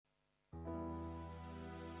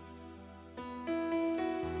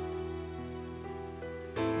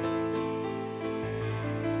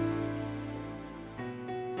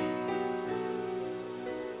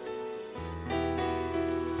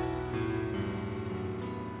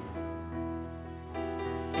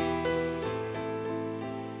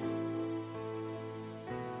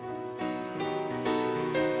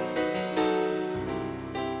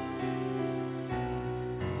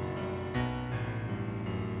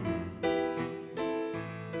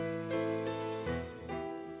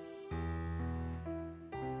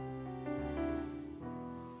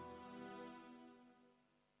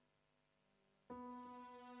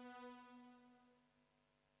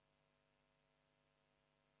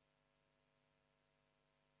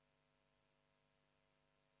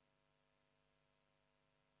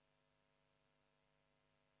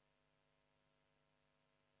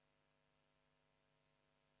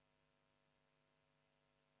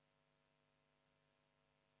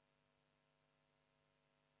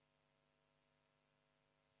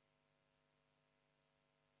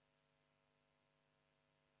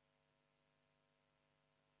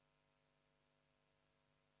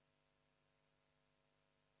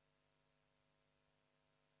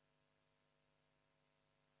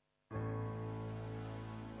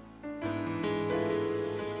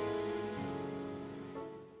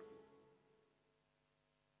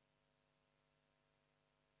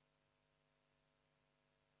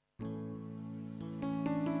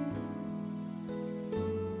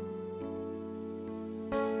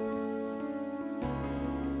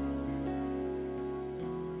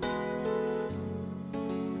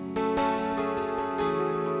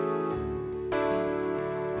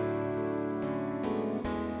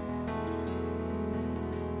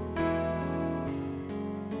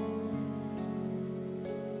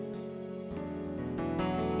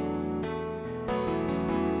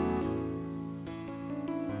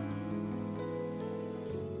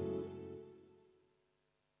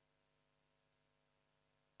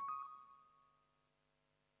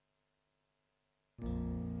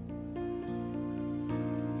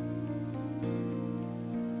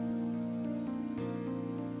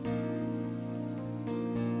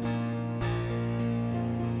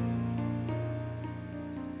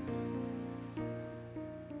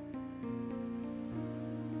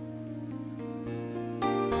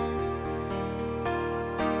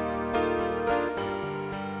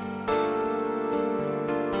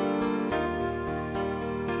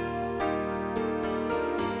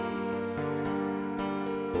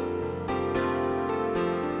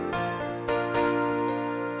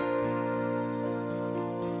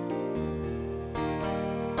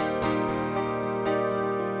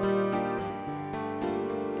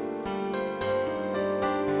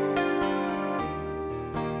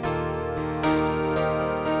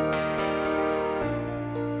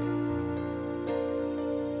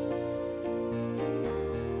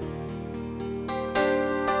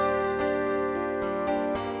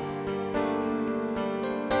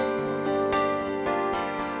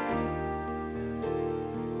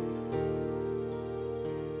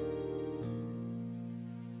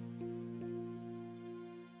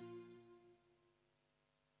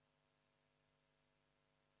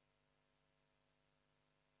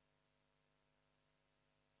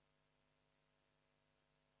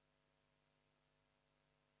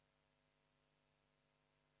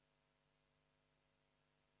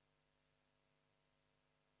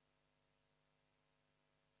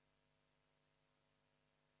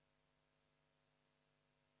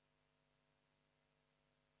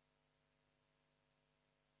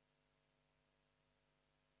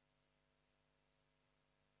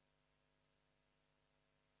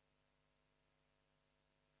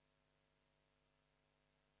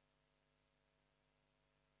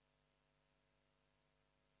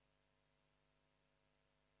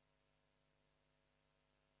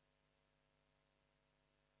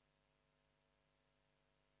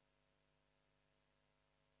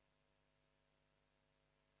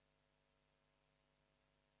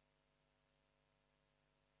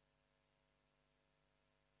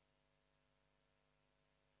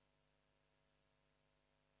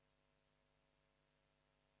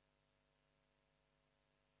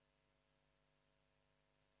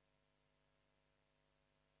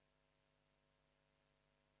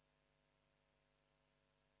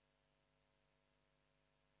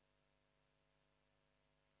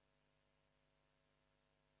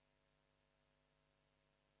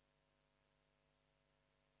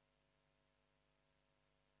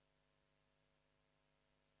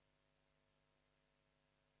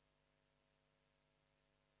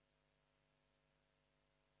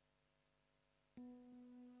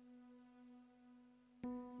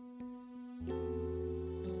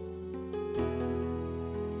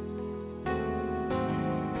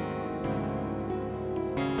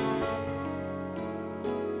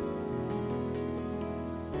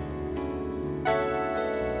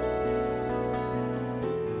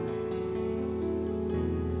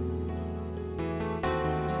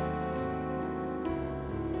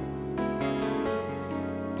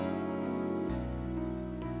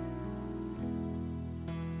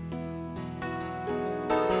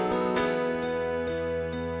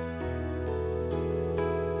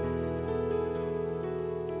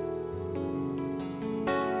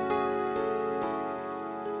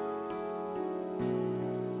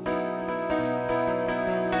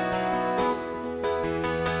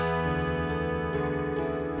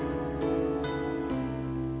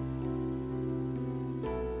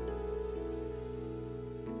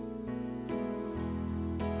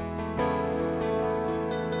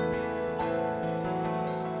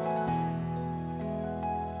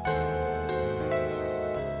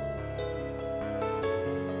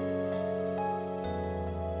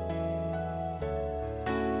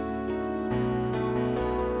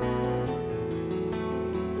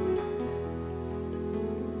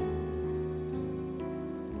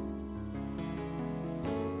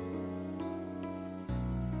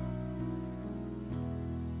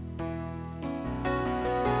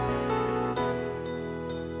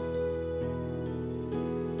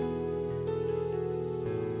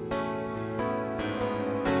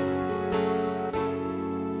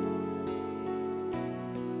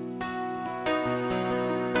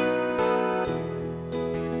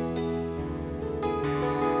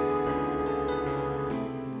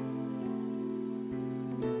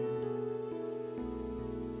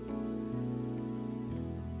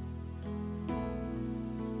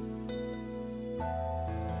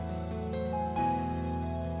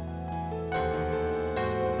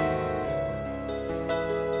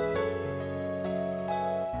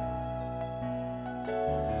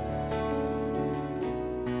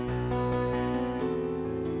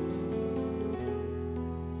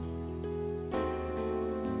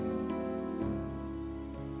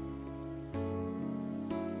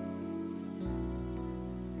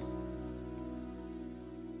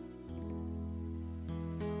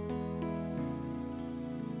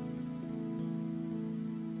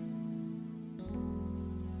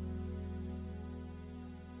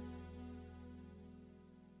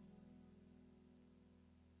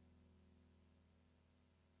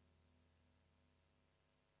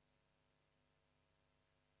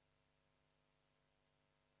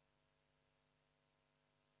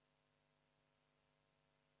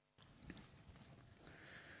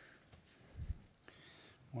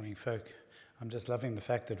Morning, folk. I'm just loving the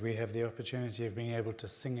fact that we have the opportunity of being able to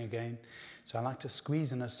sing again. So I'd like to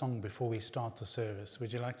squeeze in a song before we start the service.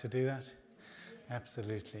 Would you like to do that?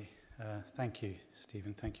 Absolutely. Thank you,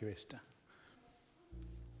 Stephen. Thank you, Esther.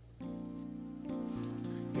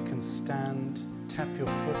 You can stand, tap your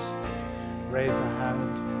foot, raise a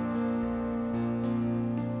hand.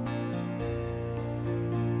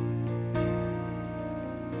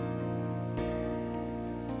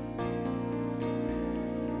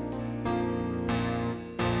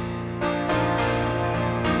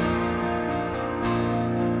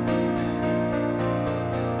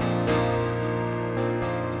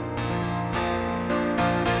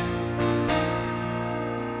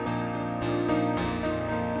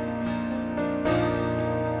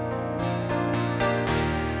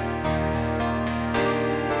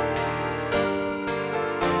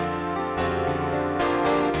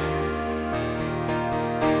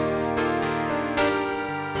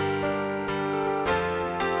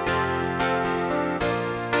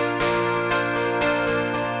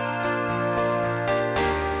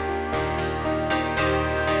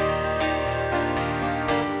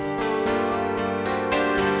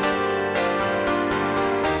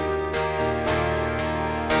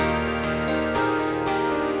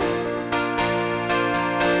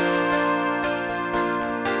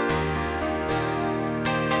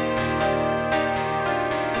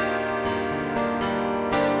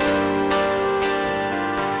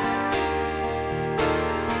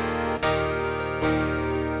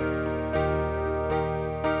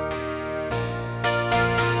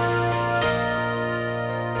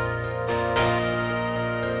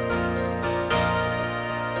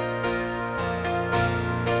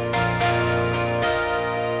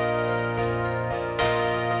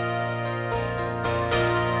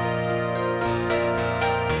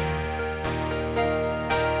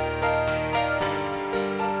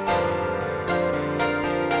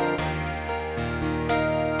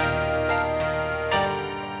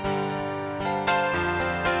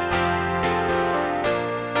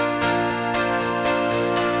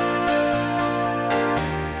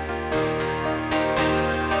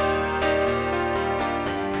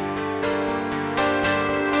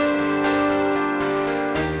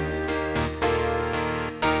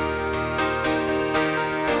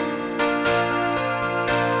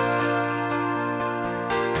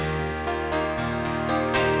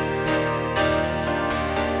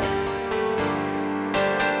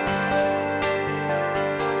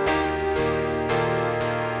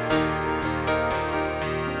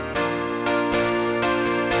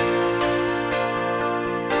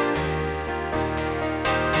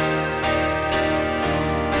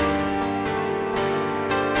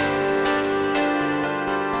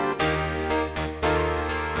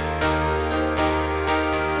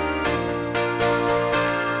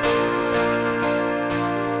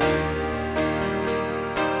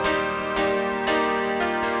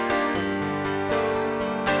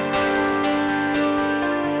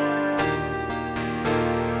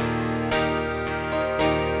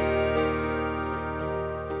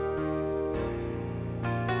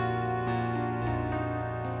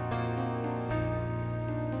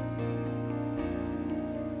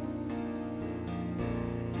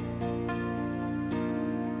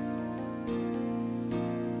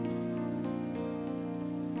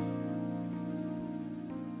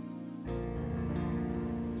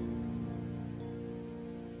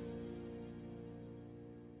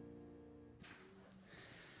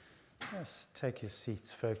 Just take your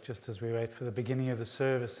seats, folk, just as we wait for the beginning of the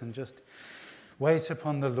service, and just wait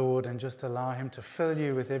upon the Lord and just allow him to fill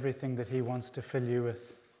you with everything that he wants to fill you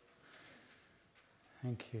with.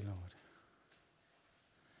 Thank you, Lord.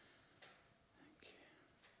 Thank you.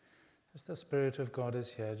 As the Spirit of God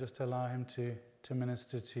is here, just allow him to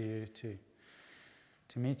minister to you,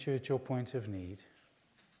 to meet you at your point of need.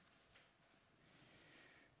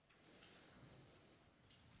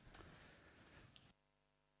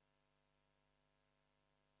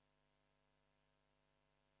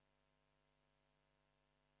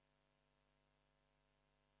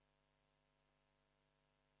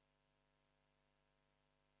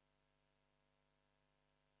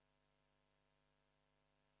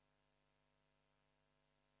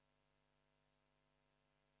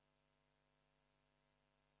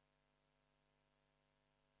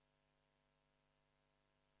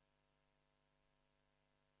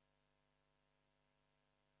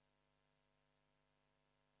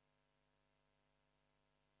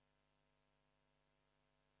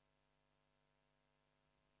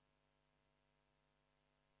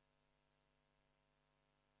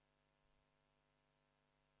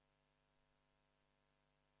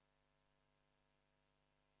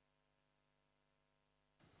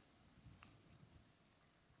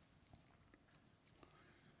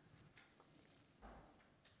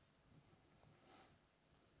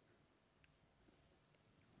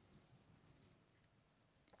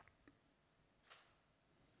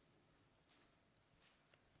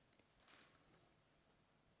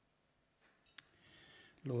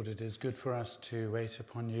 Lord, it is good for us to wait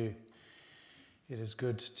upon you. It is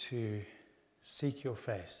good to seek your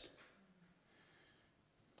face.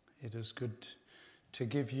 It is good to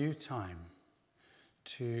give you time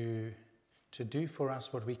to do for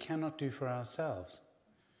us what we cannot do for ourselves,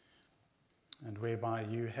 and whereby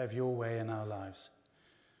you have your way in our lives.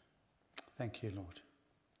 Thank you, Lord.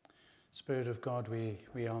 Spirit of God,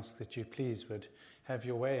 we ask that you please would have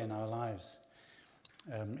your way in our lives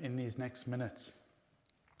in these next minutes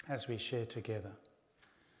as we share together.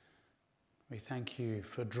 We thank you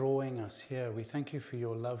for drawing us here. We thank you for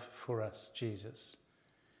your love for us, Jesus.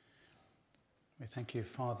 We thank you,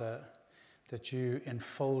 Father, that you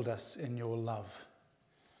enfold us in your love.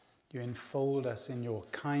 You enfold us in your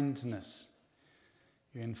kindness.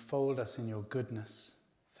 You enfold us in your goodness.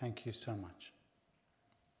 Thank you so much.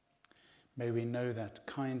 May we know that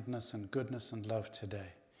kindness and goodness and love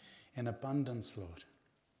today in abundance, Lord,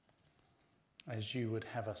 as you would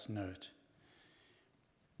have us know it.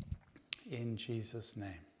 In Jesus'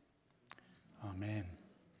 name. Amen.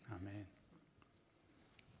 Amen.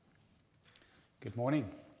 Good morning.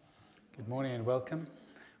 Good morning and welcome.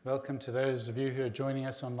 Welcome to those of you who are joining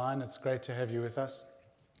us online. It's great to have you with us.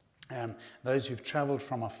 Those who've travelled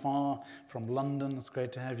from afar, from London, it's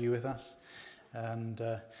great to have you with us. And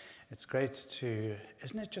it's great to,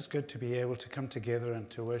 isn't it just good to be able to come together and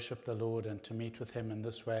to worship the Lord and to meet with him in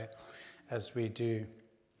this way as we do.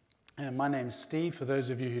 My name's Steve, for those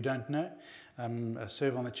of you who don't know. I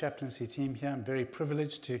serve on the chaplaincy team here. I'm very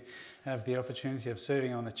privileged to have the opportunity of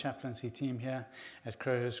serving on the chaplaincy team here at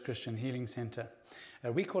Crowhurst Christian Healing Centre.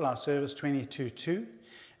 We call our service 22:2,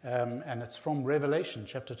 and it's from Revelation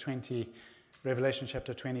chapter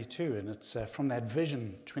 22, and it's from that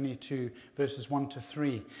vision, 22 verses 1 to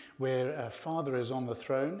 3, where Father is on the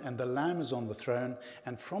throne and the Lamb is on the throne,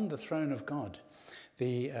 and from the throne of God,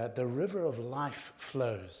 the river of life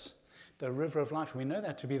flows. The river of life. We know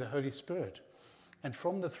that to be the Holy Spirit. And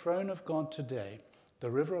from the throne of God today,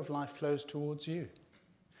 the river of life flows towards you.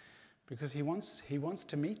 Because he wants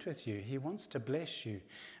to meet with you. He wants to bless you.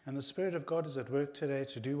 And the Spirit of God is at work today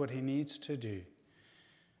to do what he needs to do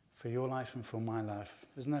for your life and for my life.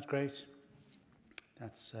 Isn't that great?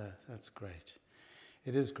 That's great.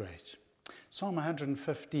 It is great. Psalm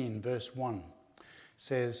 115 verse 1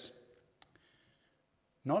 says,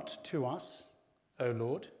 "Not to us, O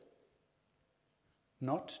Lord,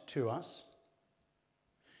 not to us,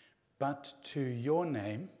 but to your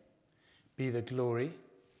name be the glory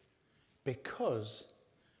because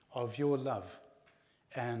of your love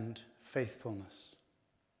and faithfulness."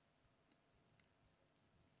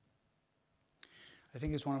 I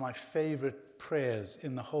think it's one of my favorite prayers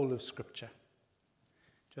in the whole of Scripture.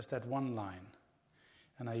 Just that one line,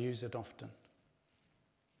 and I use it often.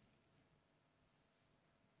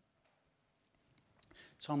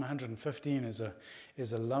 Psalm 115 is a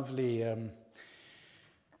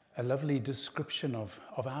lovely description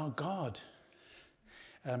of our God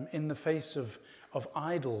in the face of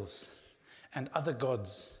idols and other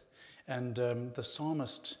gods, and the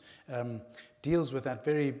psalmist deals with that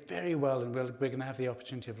very, very well, and we're going to have the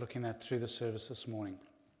opportunity of looking at through the service this morning.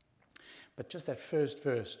 But just that first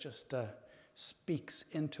verse just speaks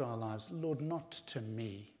into our lives. Lord, not to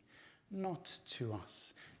me, not to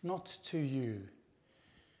us, not to you,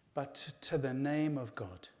 but to the name of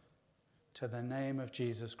God, to the name of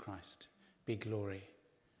Jesus Christ, be glory.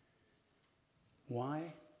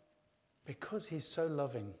 Why? Because he's so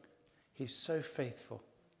loving. He's so faithful.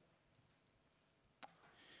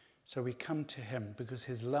 So we come to him because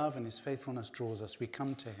his love and his faithfulness draws us. We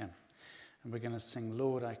come to him and we're going to sing,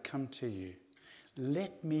 "Lord, I come to you.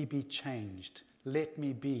 Let me be changed. Let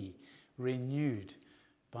me be renewed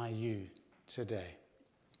by you today."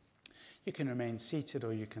 You can remain seated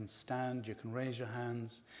or you can stand, you can raise your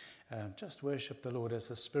hands. Just worship the Lord as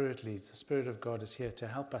the Spirit leads. The Spirit of God is here to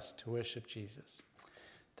help us to worship Jesus.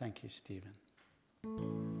 Thank you, Stephen.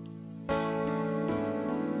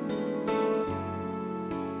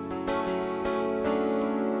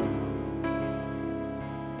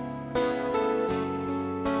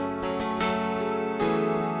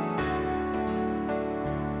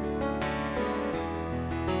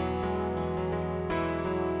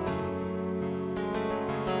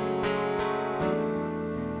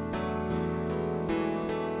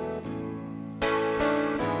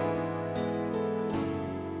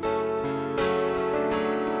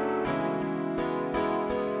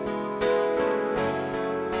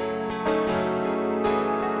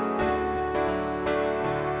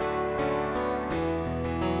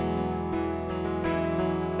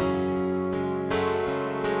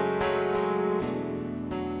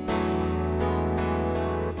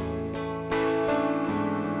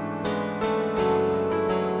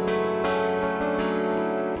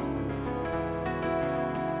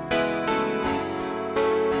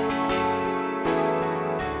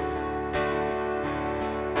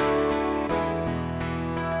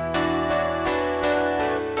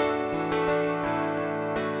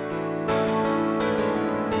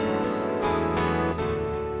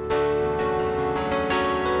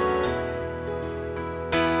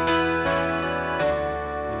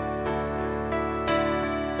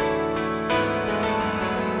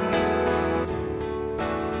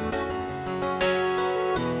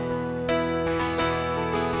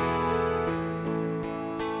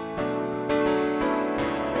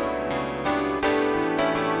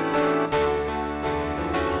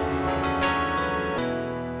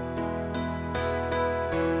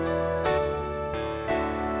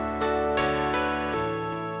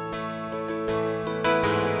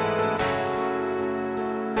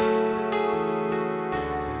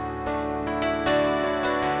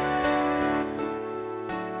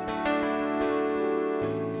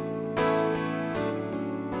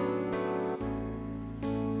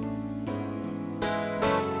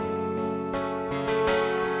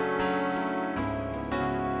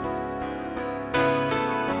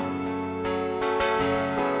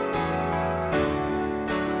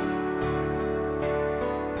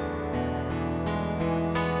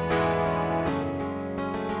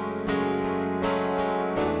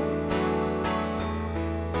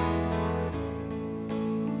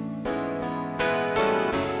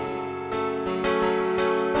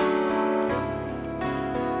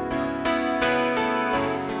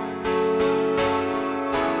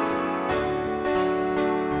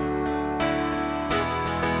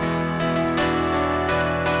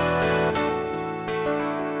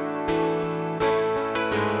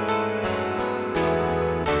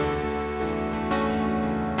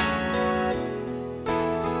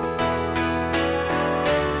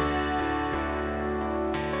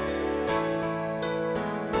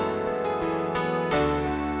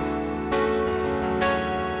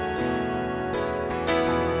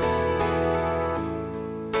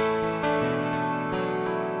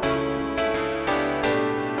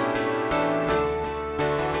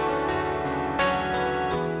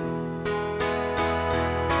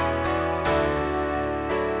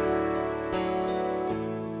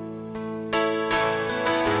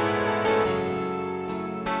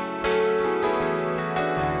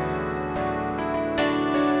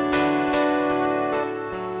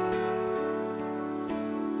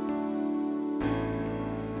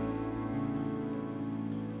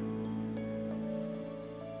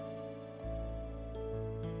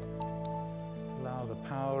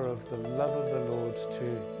 power of the love of the Lord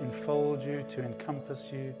to enfold you, to encompass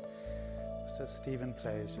you. Just as Stephen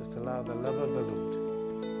plays, just allow the love of the Lord.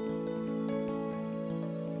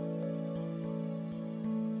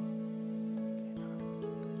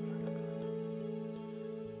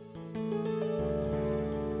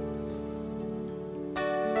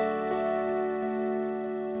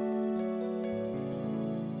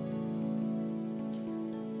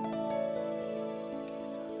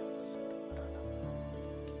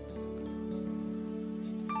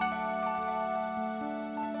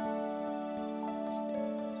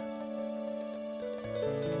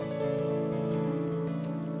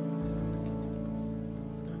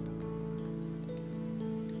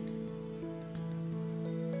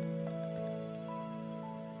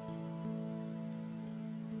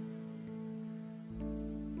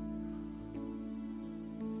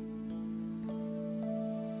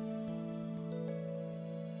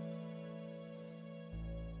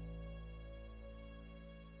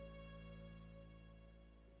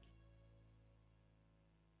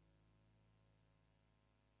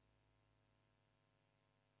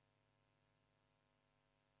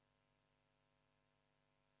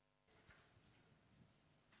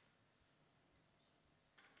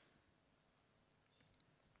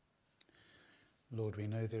 Lord, we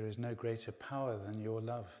know there is no greater power than your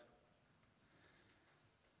love.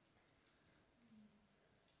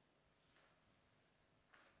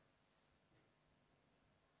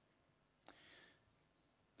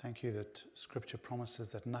 Thank you that Scripture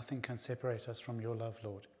promises that nothing can separate us from your love,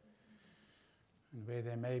 Lord. And where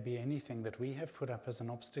there may be anything that we have put up as an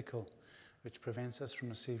obstacle which prevents us from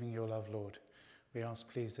receiving your love, Lord, we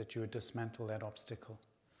ask, please, that you would dismantle that obstacle,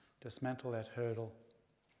 dismantle that hurdle,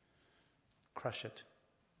 crush it,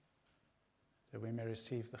 that we may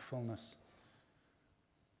receive the fullness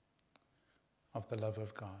of the love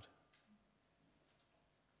of God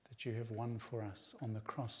that you have won for us on the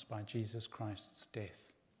cross by Jesus Christ's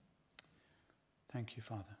death. Thank you,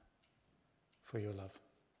 Father, for your love.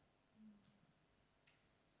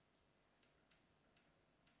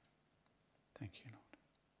 Thank you, Lord.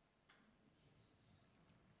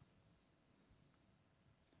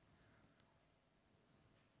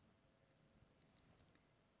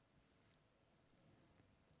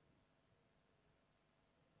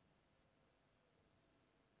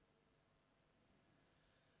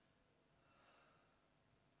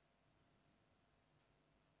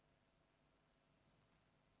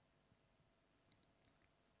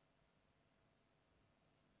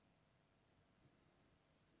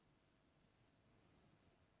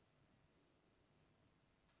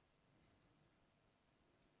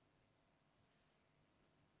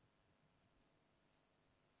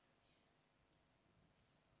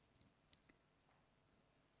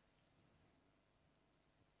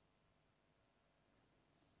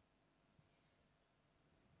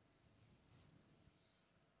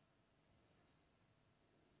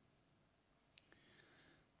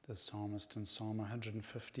 The psalmist in Psalm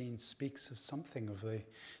 115 speaks of something of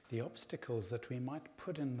the obstacles that we might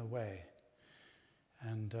put in the way.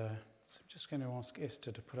 And so I'm just going to ask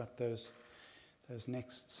Esther to put up those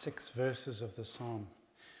next 6 verses of the psalm.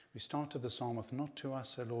 We started the psalm with, "Not to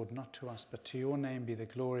us, O Lord, not to us, but to your name be the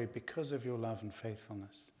glory because of your love and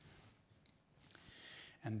faithfulness."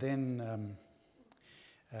 And then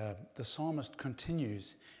the psalmist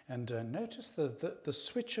continues, and notice the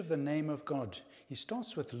switch of the name of God. He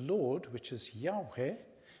starts with Lord, which is Yahweh,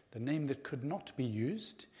 the name that could not be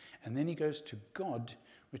used, and then he goes to God,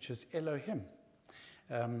 which is Elohim,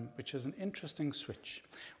 which is an interesting switch.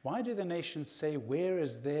 Why do the nations say, "Where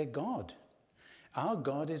is their God?" Our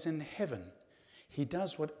God is in heaven. He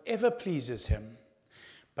does whatever pleases him.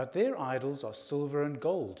 But their idols are silver and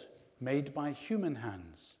gold, made by human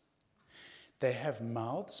hands. They have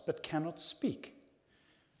mouths but cannot speak,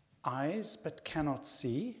 eyes but cannot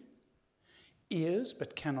see, ears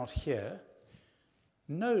but cannot hear,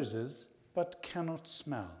 noses but cannot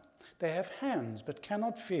smell. They have hands but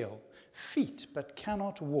cannot feel, feet but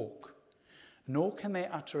cannot walk, nor can they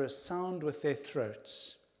utter a sound with their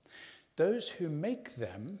throats. Those who make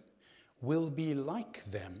them will be like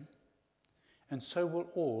them, and so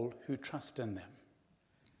will all who trust in them.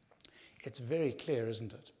 It's very clear,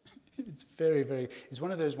 isn't it? It's it's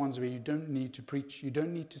one of those ones where you don't need to preach, you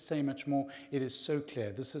don't need to say much more. It is so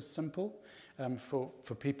clear. This is simple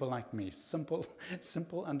for people like me. Simple,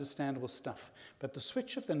 understandable stuff. But the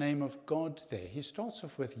switch of the name of God there, he starts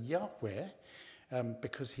off with Yahweh,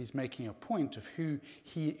 because he's making a point of who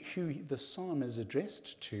the psalm is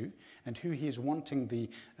addressed to and who he is wanting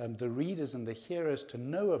the readers and the hearers to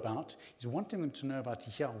know about. He's wanting them to know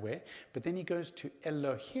about Yahweh, but then he goes to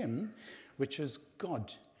Elohim, which is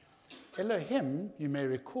God. Elohim, you may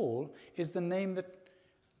recall, is the name that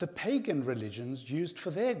the pagan religions used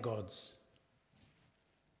for their gods.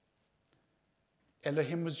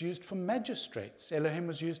 Elohim was used for magistrates. Elohim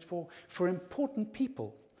was used for important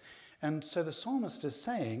people. And so the psalmist is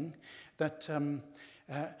saying that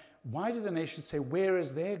why do the nations say, where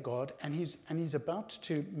is their God? And he's about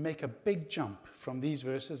to make a big jump from these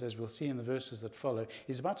verses, as we'll see in the verses that follow.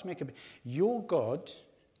 He's about to make your God,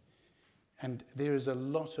 and there is a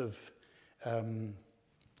lot of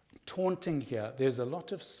taunting here. There's a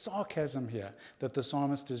lot of sarcasm here that the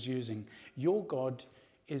psalmist is using. Your God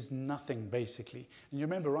is nothing, basically. And you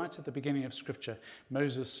remember right at the beginning of Scripture,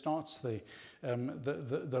 Moses starts the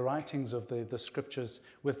writings of the Scriptures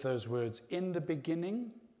with those words, in the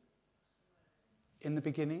beginning. In the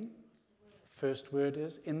beginning. First word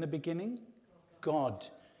is, in the beginning, God.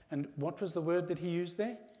 And what was the word that he used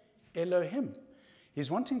there? Elohim.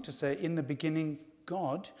 He's wanting to say, in the beginning,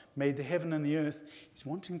 God made the heaven and the earth. He's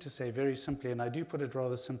wanting to say very simply, and I do put it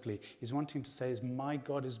rather simply, he's wanting to say, my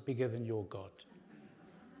God is bigger than your God.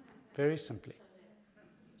 Very simply.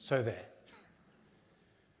 So there.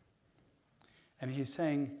 And he's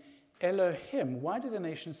saying, Elohim. Why do the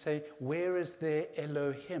nations say, where is their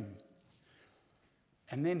Elohim?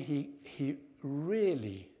 And then he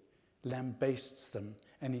really lambastes them.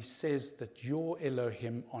 And he says that your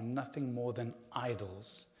Elohim are nothing more than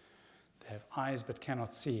idols. They have eyes but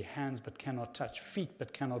cannot see, hands but cannot touch, feet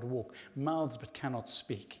but cannot walk, mouths but cannot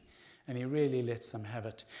speak. And he really lets them have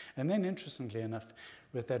it. And then, interestingly enough,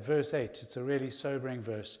 with that verse 8, it's a really sobering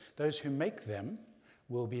verse. Those who make them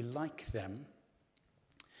will be like them.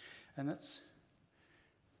 And it's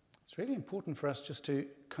really important for us just to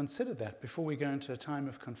consider that before we go into a time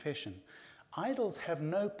of confession. Idols have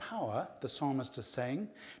no power, the psalmist is saying,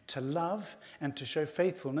 to love and to show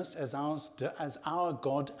faithfulness as our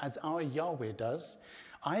God, as our Yahweh does.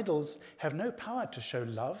 Idols have no power to show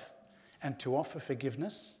love and to offer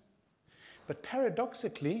forgiveness. But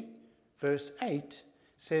paradoxically, verse 8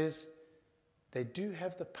 says they do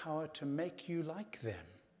have the power to make you like them,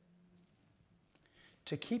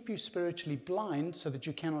 to keep you spiritually blind so that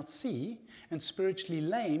you cannot see, and spiritually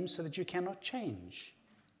lame so that you cannot change.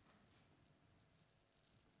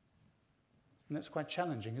 And that's quite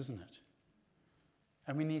challenging, isn't it?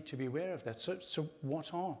 And we need to be aware of that. So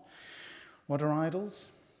what are idols?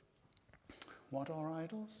 What are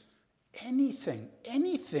idols? Anything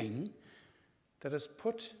that is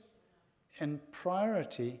put in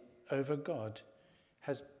priority over God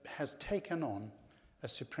has taken on a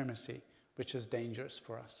supremacy which is dangerous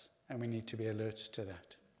for us, and we need to be alert to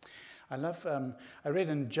that. I read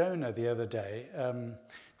in Jonah the other day,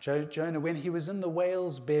 Jonah, when he was in the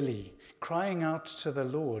whale's belly, crying out to the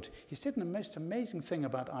Lord, he said the most amazing thing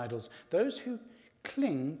about idols. Those who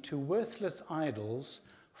cling to worthless idols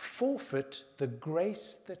forfeit the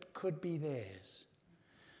grace that could be theirs.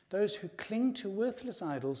 Those who cling to worthless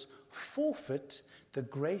idols forfeit the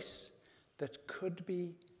grace that could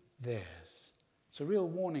be theirs. It's a real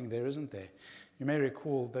warning there, isn't there? You may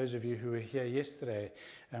recall, those of you who were here yesterday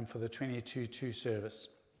for the 22-2 service,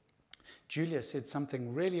 Julia said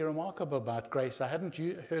something really remarkable about grace. I hadn't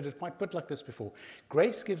heard it quite put like this before.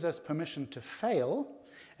 Grace gives us permission to fail,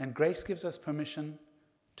 and grace gives us permission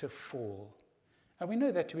to fall. And we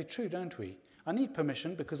know that to be true, don't we? I need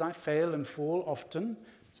permission because I fail and fall often.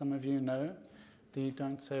 Some of you know the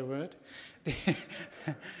don't say a word.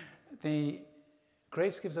 The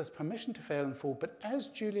grace gives us permission to fail and fall. But as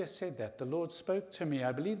Julia said that, the Lord spoke to me.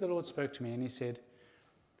 I believe the Lord spoke to me, and he said,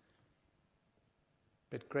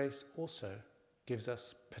 but grace also gives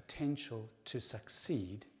us potential to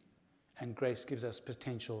succeed, and grace gives us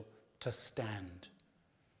potential to stand.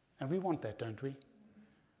 And we want that, don't we?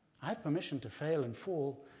 I have permission to fail and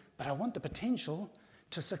fall, but I want the potential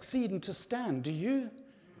to succeed and to stand. Do you?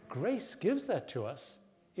 Grace gives that to us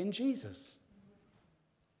in Jesus.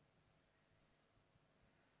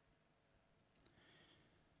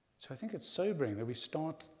 So I think it's sobering that we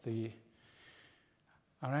start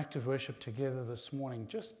our act of worship together this morning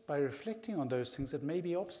just by reflecting on those things that may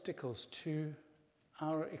be obstacles to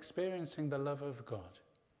our experiencing the love of God.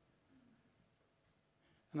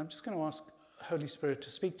 And I'm just going to ask Holy Spirit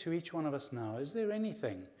to speak to each one of us now. Is there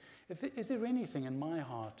anything? Is there anything in my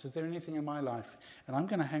heart? Is there anything in my life? And I'm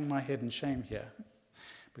going to hang my head in shame here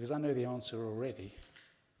because I know the answer already.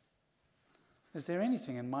 Is there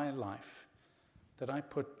anything in my life that I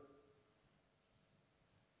put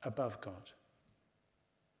above God?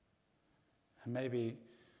 And maybe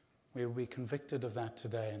we will be convicted of that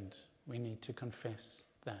today, and we need to confess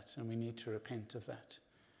that, and we need to repent of that.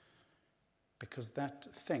 Because that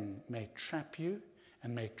thing may trap you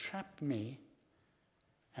and may trap me,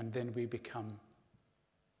 and then we become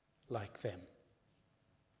like them,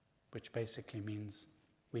 which basically means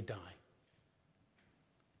we die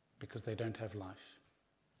because they don't have life.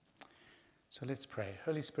 So let's pray.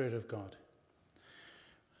 Holy Spirit of God,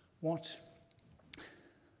 what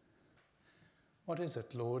is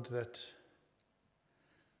it, Lord, that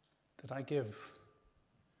I give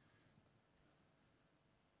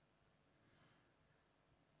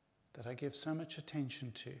so much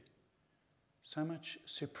attention to, so much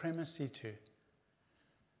supremacy to,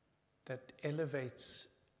 that elevates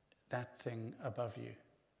that thing above you?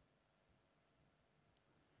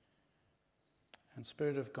 And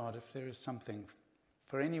Spirit of God, if there is something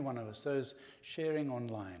for any one of us, those sharing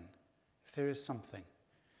online, if there is something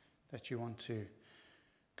that you want to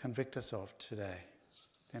convict us of today,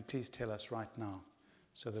 then please tell us right now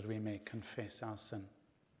so that we may confess our sin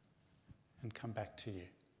and come back to you.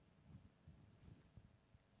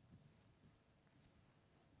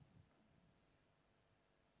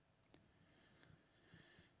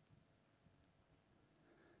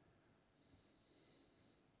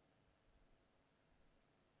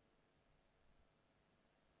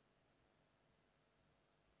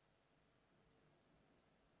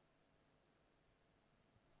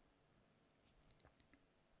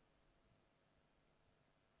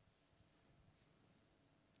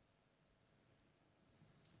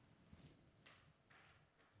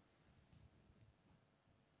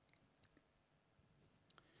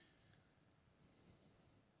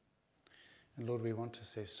 And Lord, we want to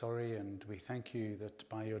say sorry, and we thank you that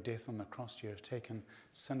by your death on the cross you have taken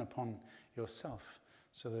sin upon yourself,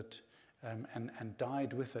 so that and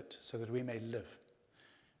died with it so that we may live.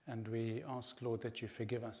 And we ask, Lord, that you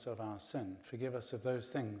forgive us of our sin, forgive us of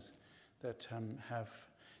those things that have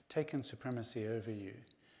taken supremacy over you,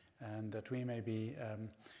 and that we may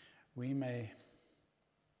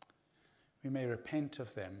repent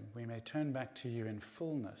of them, we may turn back to you in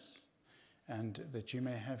fullness, and that you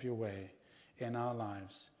may have your way in our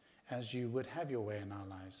lives as you would have your way in our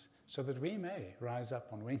lives, so that we may rise up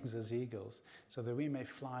on wings as eagles, so that we may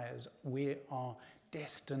fly as we are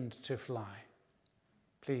destined to fly.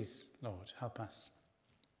 Please, Lord, help us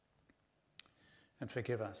and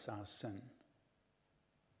forgive us our sin.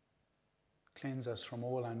 Cleanse us from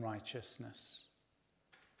all unrighteousness.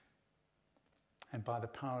 And by the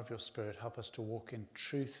power of your Spirit, help us to walk in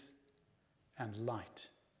truth and light,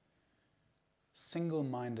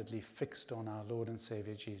 single-mindedly fixed on our Lord and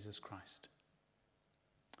Savior Jesus Christ,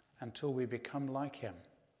 until we become like him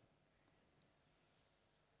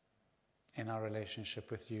in our relationship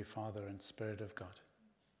with you, Father and Spirit of God.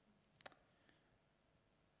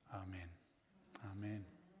 Amen. Amen.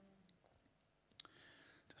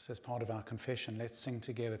 Just as part of our confession, let's sing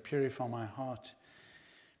together, "Purify my heart,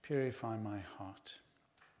 purify my heart."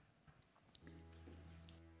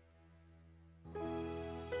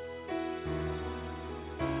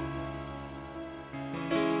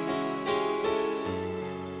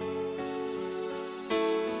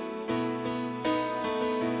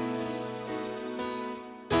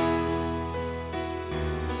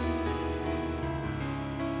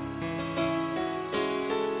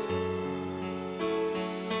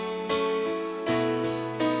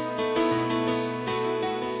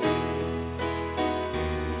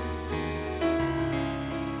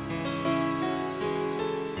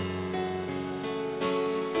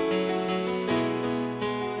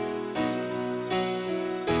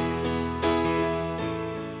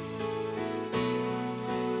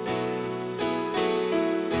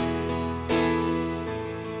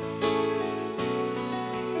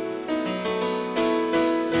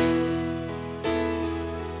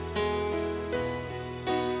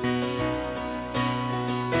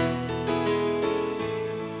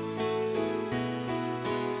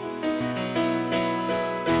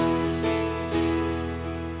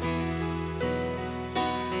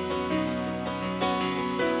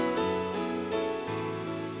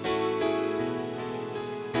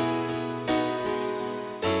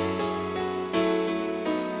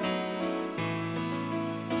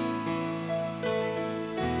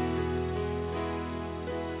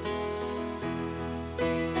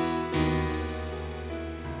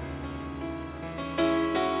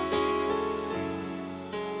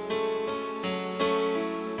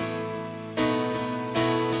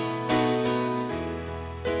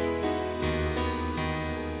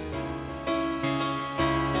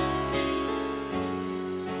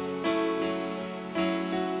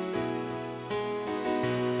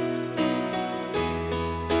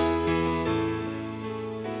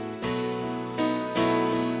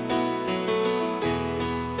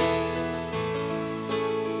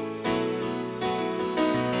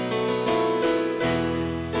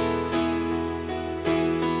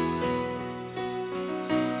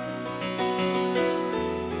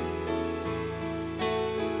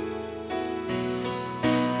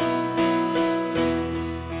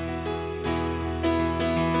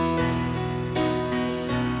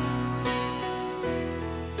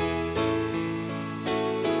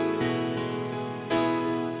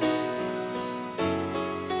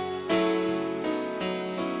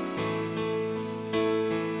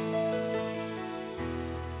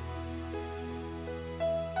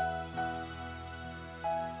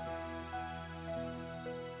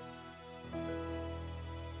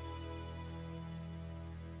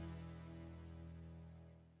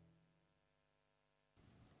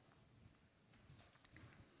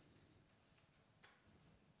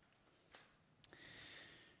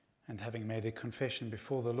 And having made a confession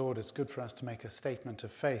before the Lord, it's good for us to make a statement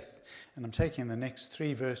of faith. And I'm taking the next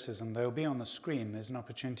 3 verses, and they'll be on the screen. There's an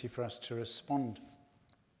opportunity for us to respond.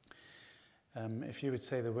 If you would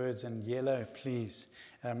say the words in yellow, please.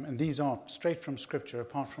 And these are straight from Scripture,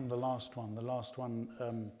 apart from the last one. The last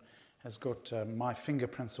one has got my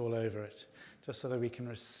fingerprints all over it, just so that we can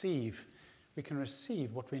receive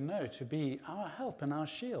what we know to be our help and our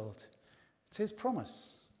shield. It's His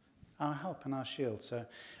promise. Our help and our shield. So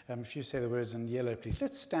if you say the words in yellow, please.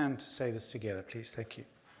 Let's stand to say this together, please. Thank you.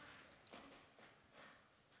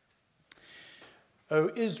 O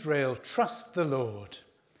Israel, trust the Lord.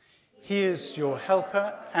 He is your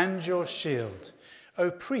helper and your shield. O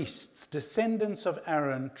priests, descendants of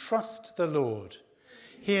Aaron, trust the Lord.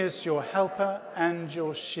 He is your helper and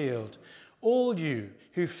your shield. All you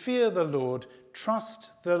who fear the Lord, trust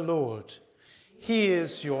the Lord. He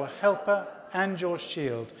is your helper and your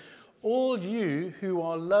shield. All you who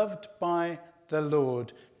are loved by the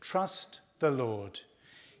Lord, trust the Lord.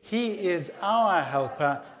 He is our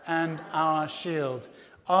helper and our shield.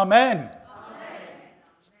 Amen. Amen.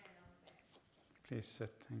 Please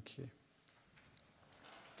sit. Thank you.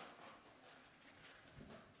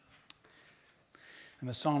 And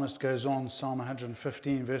the psalmist goes on, Psalm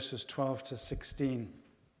 115, verses 12 to 16.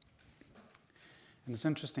 And it's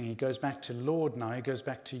interesting, he goes back to Lord now. He goes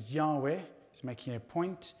back to Yahweh. He's making a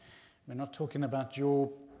point. We're not talking about your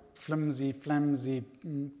flimsy,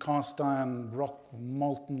 cast iron, rock,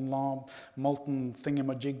 molten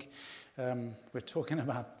thingamajig. We're talking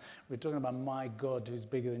about my God, who's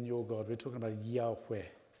bigger than your God. We're talking about Yahweh.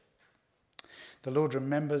 The Lord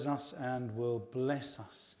remembers us and will bless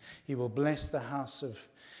us. He will bless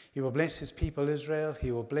He will bless His people Israel.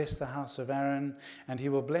 He will bless the house of Aaron, and He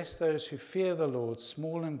will bless those who fear the Lord,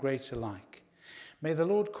 small and great alike. May the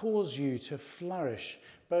Lord cause you to flourish,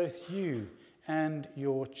 both you and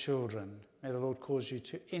your children. May the Lord cause you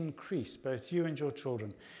to increase, both you and your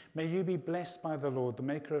children. May you be blessed by the Lord, the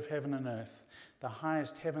maker of heaven and earth. The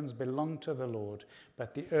highest heavens belong to the Lord,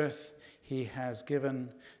 but the earth He has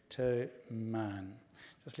given to man.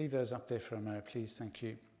 Just leave those up there for a moment, please. Thank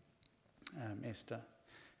you. Esther,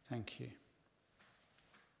 thank you.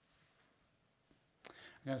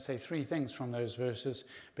 I'm going to say 3 things from those verses,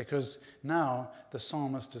 because now the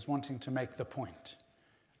psalmist is wanting to make the point.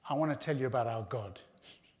 I want to tell you about our God.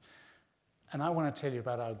 And I want to tell you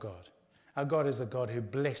about our God. Our God is a God who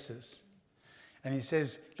blesses. And he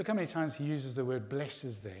says, look how many times he uses the word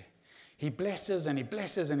blesses there. He blesses and he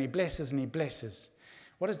blesses and he blesses and he blesses.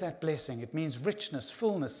 What is that blessing? It means richness,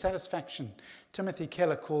 fullness, satisfaction. Timothy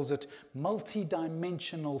Keller calls it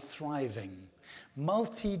multi-dimensional thriving.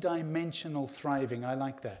 Multi-dimensional thriving. I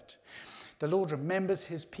like that. The Lord remembers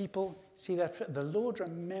His people. See that? The Lord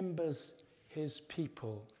remembers His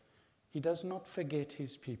people. He does not forget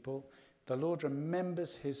His people. The Lord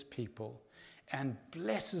remembers His people and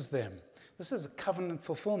blesses them. This is a covenant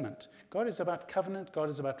fulfillment. God is about covenant. God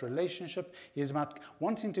is about relationship. He is about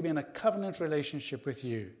wanting to be in a covenant relationship with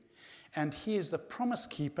you. And He is the promise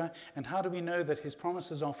keeper. And how do we know that His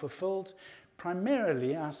promises are fulfilled?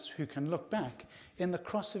 Primarily us who can look back in the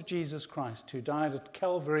cross of Jesus Christ, who died at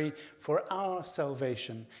Calvary for our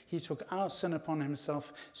salvation. He took our sin upon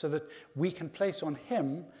Himself so that we can place on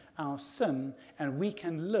Him our sin, and we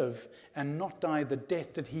can live and not die the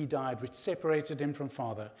death that He died, which separated Him from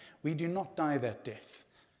Father. We do not die that death.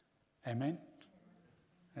 Amen?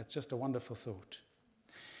 That's just a wonderful thought.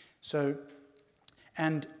 So,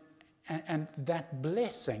 and that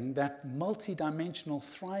blessing, that multidimensional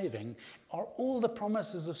thriving, are all the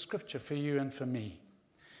promises of Scripture for you and for me.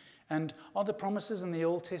 And are the promises in the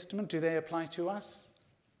Old Testament, do they apply to us?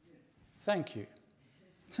 Yes. Thank you.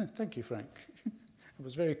 Thank you, Frank. It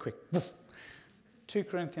was very quick. 2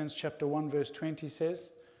 Corinthians chapter 1, verse 20 says,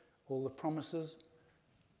 all the promises.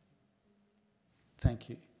 Thank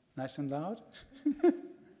you. Nice and loud.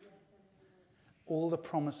 All the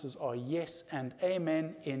promises are yes and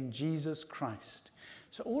amen in Jesus Christ.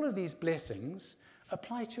 So all of these blessings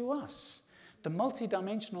apply to us. The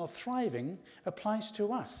multidimensional thriving applies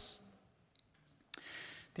to us.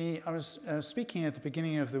 I was speaking at the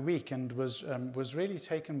beginning of the week and was really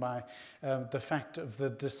taken by the fact of the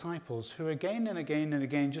disciples who again and again and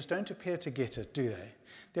again just don't appear to get it, do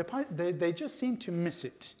they? They just seem to miss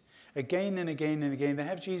it. Again and again and again. They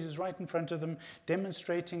have Jesus right in front of them,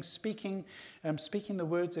 demonstrating, speaking the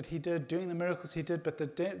words that He did, doing the miracles He did, but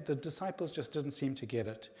the disciples just didn't seem to get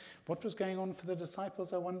it. What was going on for the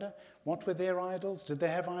disciples, I wonder? What were their idols? Did they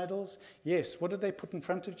have idols? Yes. What did they put in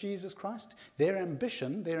front of Jesus Christ? Their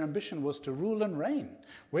ambition was to rule and reign.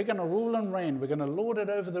 We're going to rule and reign. We're going to lord it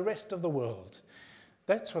over the rest of the world.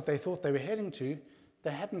 That's what they thought they were heading to.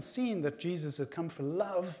 They hadn't seen that Jesus had come for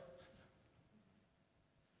love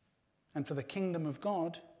and for the kingdom of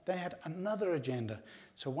God. They had another agenda.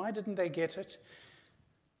 So why didn't they get it?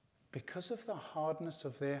 Because of the hardness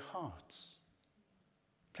of their hearts.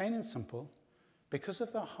 Plain and simple, because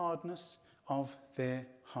of the hardness of their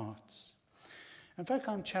hearts. In fact,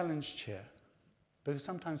 I'm challenged here, because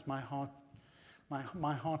sometimes my heart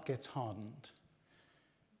gets hardened.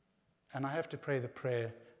 And I have to pray the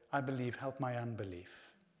prayer, I believe, help my unbelief.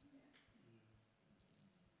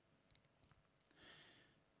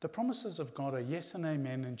 The promises of God are yes and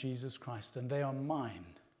amen in Jesus Christ, and they are mine.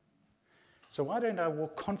 So why don't I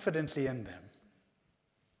walk confidently in them?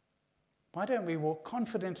 Why don't we walk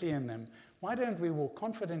confidently in them? Why don't we walk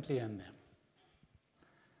confidently in them?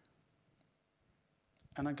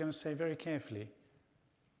 And I'm going to say very carefully,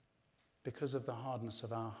 because of the hardness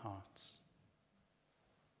of our hearts.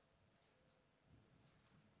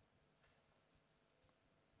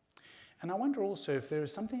 And I wonder also if there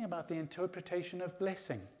is something about the interpretation of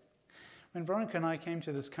blessing. When Veronica and I came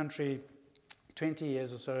to this country 20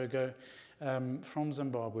 years or so ago from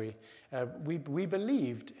Zimbabwe, we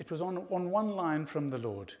believed it was on one line from the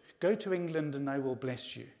Lord. Go to England and I will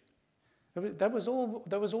bless you. That was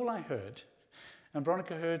all I heard. And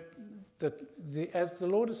Veronica heard that as the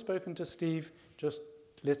Lord has spoken to Steve, just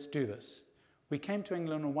let's do this. We came to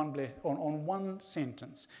England on one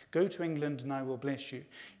sentence. Go to England and I will bless you.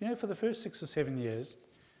 You know, for the first 6 or 7 years,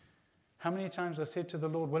 how many times I said to the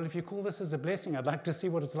Lord, well, if you call this as a blessing, I'd like to see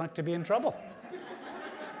what it's like to be in trouble.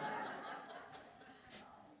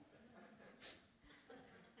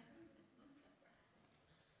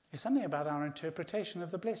 There's something about our interpretation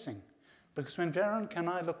of the blessing. Because when Veronica and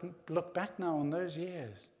I look back now on those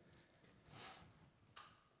years,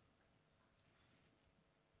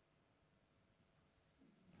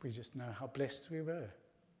 we just know how blessed we were.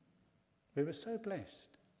 We were so blessed.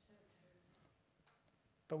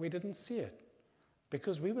 But we didn't see it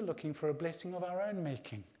because we were looking for a blessing of our own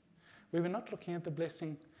making. We were not looking at the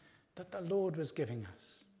blessing that the Lord was giving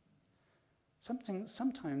us.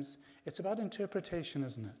 Sometimes it's about interpretation,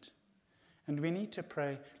 isn't it? And we need to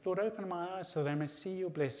pray, Lord, open my eyes so that I may see your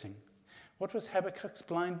blessing. What was Habakkuk's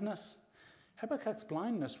blindness? Habakkuk's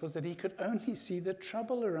blindness was that he could only see the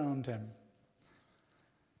trouble around him.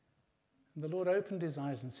 And the Lord opened his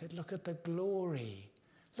eyes and said, look at the glory.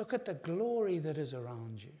 Look at the glory that is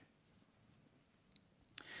around you.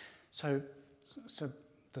 So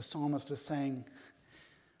the psalmist is saying,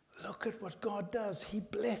 look at what God does. He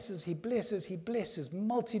blesses, he blesses, he blesses.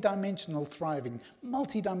 Multidimensional thriving,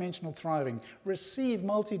 multidimensional thriving. Receive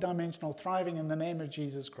multidimensional thriving in the name of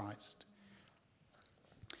Jesus Christ.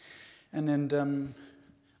 And then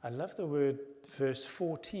I love the word, verse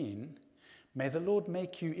 14, may the Lord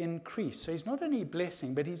make you increase. So he's not only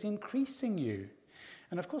blessing, but he's increasing you.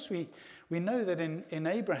 And of course, we know that in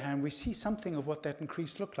Abraham, we see something of what that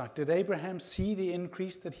increase looked like. Did Abraham see the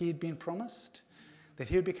increase that he had been promised? That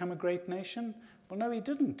he would become a great nation? Well, no, he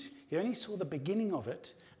didn't. He only saw the beginning of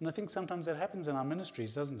it. And I think sometimes that happens in our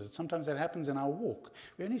ministries, doesn't it? Sometimes that happens in our walk.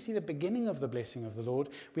 We only see the beginning of the blessing of the Lord.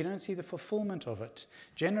 We don't see the fulfillment of it.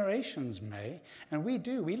 Generations may, and we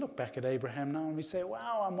do. We look back at Abraham now and we say,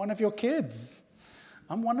 wow, I'm one of your kids.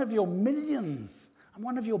 I'm one of your millions. I'm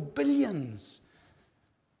one of your billions.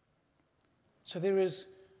 So there is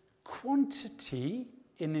quantity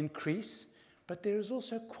in increase, but there is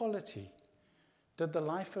also quality. Did the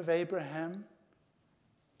life of Abraham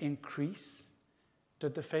increase?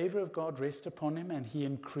 Did the favor of God rest upon him and he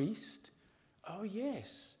increased? Oh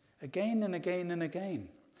yes, again and again and again.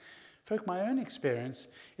 Folk, my own experience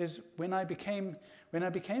is when I became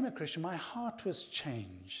a Christian, my heart was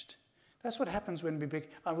changed. That's what happens when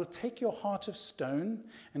I will take your heart of stone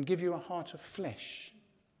and give you a heart of flesh.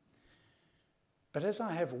 But as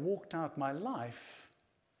I have walked out my life,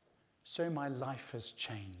 so my life has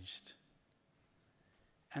changed.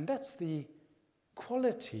 And that's the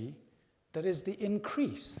quality that is the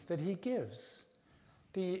increase that he gives.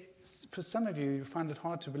 For some of you find it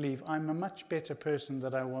hard to believe, I'm a much better person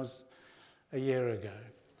than I was a year ago.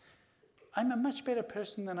 I'm a much better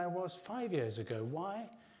person than I was 5 years ago. Why?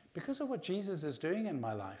 Because of what Jesus is doing in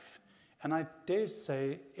my life. And I dare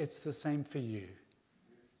say it's the same for you.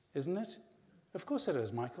 Isn't it? Of course it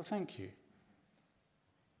is, Michael. Thank you.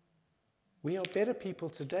 We are better people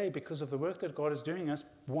today because of the work that God is doing us.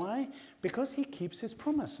 Why? Because he keeps his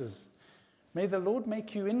promises. May the Lord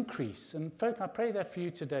make you increase. And folk, I pray that for you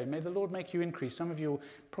today. May the Lord make you increase. Some of you will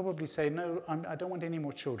probably say, no, I don't want any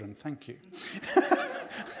more children. Thank you.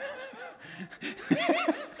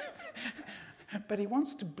 But he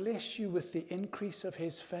wants to bless you with the increase of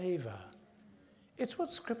his favor. It's what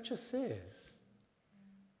Scripture says.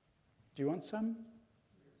 Do you want some?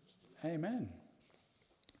 Amen.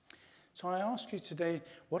 So I ask you today,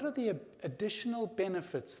 what are the additional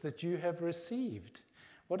benefits that you have received?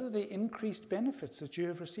 What are the increased benefits that you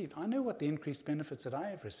have received? I know what the increased benefits that I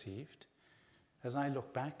have received as I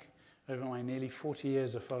look back over my nearly 40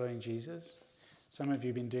 years of following Jesus. Some of you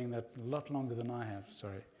have been doing that a lot longer than I have,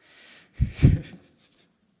 sorry.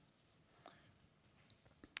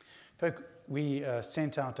 Folk, we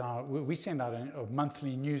send out a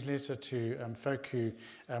monthly newsletter to folk who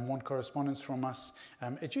want correspondence from us.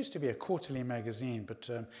 It used to be a quarterly magazine, but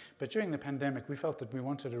during the pandemic, we felt that we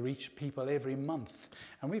wanted to reach people every month,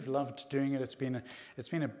 and we've loved doing it. It's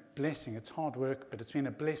been a blessing. It's hard work, but it's been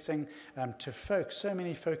a blessing to folk. So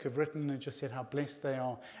many folk have written and just said how blessed they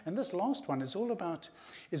are. And this last one is all about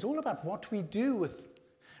what we do with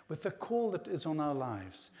the call that is on our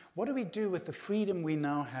lives. What do we do with the freedom we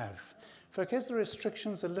now have? Folk, as the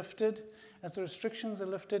restrictions are lifted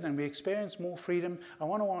and we experience more freedom, I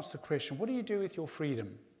want to ask the question, what do you do with your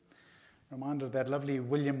freedom? Reminded of that lovely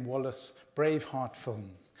William Wallace Braveheart film,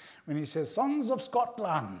 when he says, "Sons of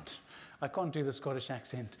Scotland." I can't do the Scottish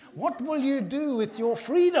accent. What will you do with your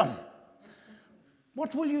freedom?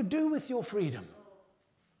 What will you do with your freedom?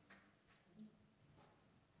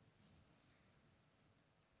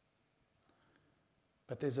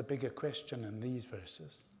 But there's a bigger question in these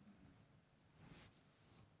verses.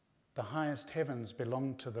 The highest heavens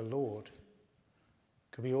belong to the Lord.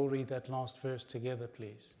 Could we all read that last verse together,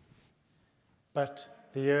 please? But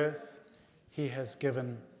the earth he has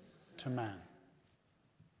given to man.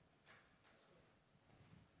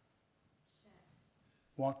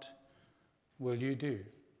 What will you do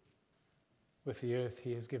with the earth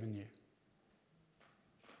he has given you?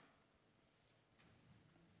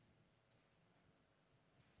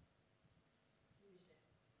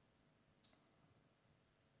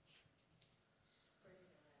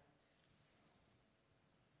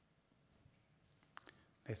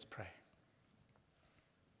 Let's pray.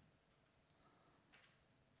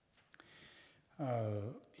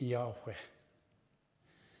 Oh, Yahweh,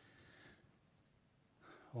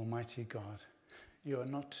 Almighty God, you are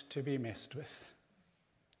not to be messed with.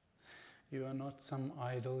 You are not some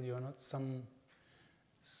idol. You are not some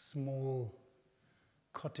small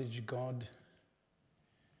cottage god,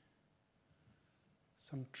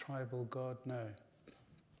 some tribal god. No.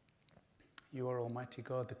 You are Almighty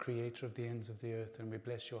God, the creator of the ends of the earth, and we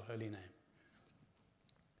bless your holy name.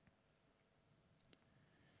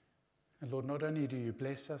 And Lord, not only do you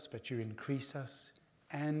bless us, but you increase us,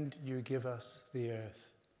 and you give us the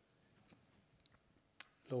earth.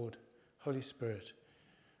 Lord, Holy Spirit,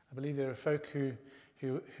 I believe there are folk who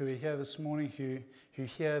are here this morning who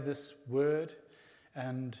hear this word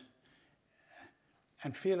and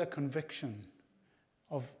feel a conviction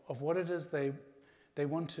of what it is they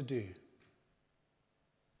want to do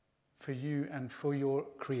for you and for your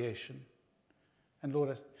creation. And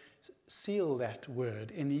Lord, seal that word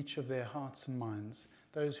in each of their hearts and minds.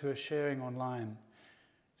 Those who are sharing online,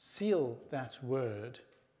 seal that word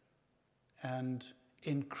and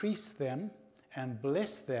increase them and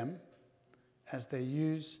bless them as they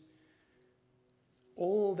use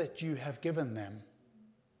all that you have given them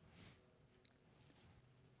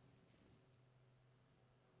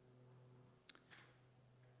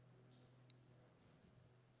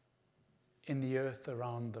in the earth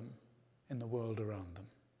around them, in the world around them.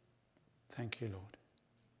 Thank you, Lord.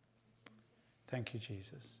 Thank you,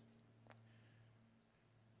 Jesus.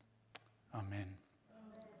 Amen.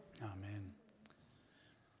 Amen.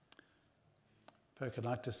 Folk, I'd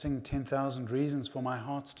like to sing 10,000 reasons for my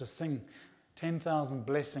heart to sing, 10,000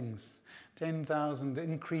 blessings, 10,000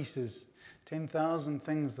 increases, 10,000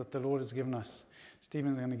 things that the Lord has given us.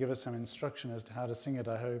 Stephen's going to give us some instruction as to how to sing it,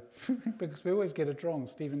 I hope, because we always get it wrong.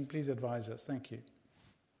 Stephen, please advise us. Thank you.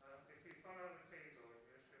 If you follow the keyboard,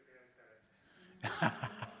 you should be okay.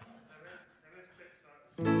 There is bits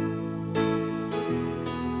like saying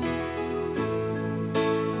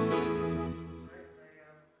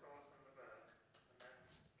the chorus and the verse, and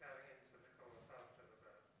then going into the chorus after the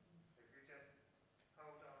verse. If you just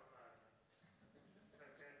hold on a moment.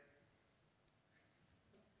 Okay.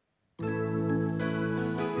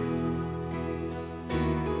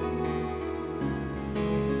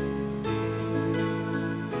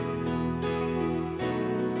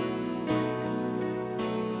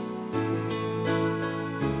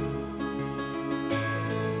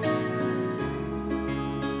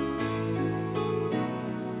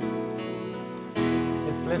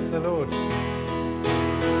 Let's bless the Lord.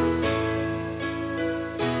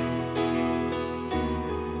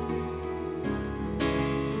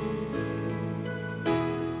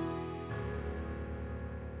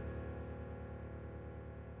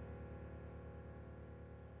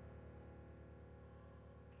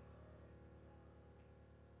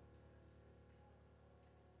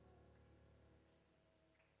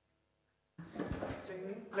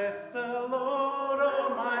 Bless the Lord,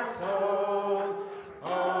 oh my soul.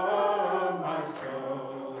 Oh, my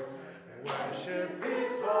soul. Worship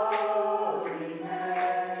his holy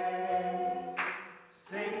name.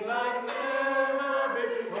 Sing like never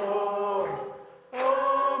before.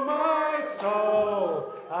 Oh, my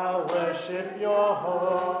soul, I'll worship your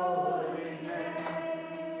holy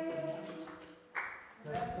name.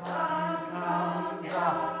 The sun comes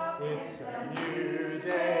up, it's a new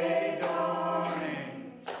day dawning.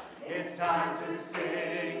 It's time to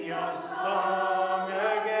sing your song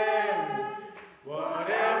again.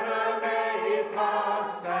 Whatever may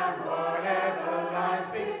pass and whatever lies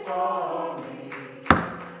before me,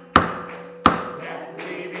 let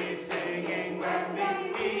me be singing when the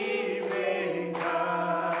evening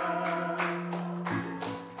comes.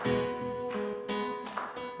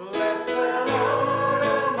 Bless the Lord,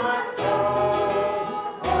 oh my soul,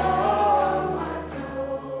 oh my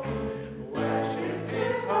soul, worship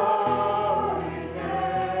his holy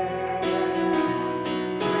name.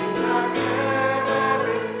 Sing like never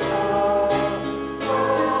before,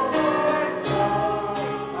 oh my soul,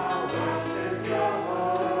 I'll worship your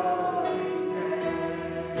holy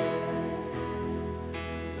name.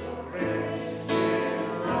 You're rich in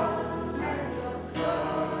love and you're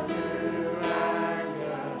slow to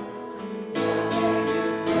anger.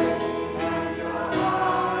 And your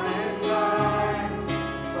heart is kind.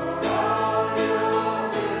 For all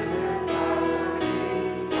your goodness I will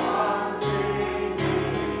keep on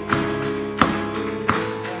singing.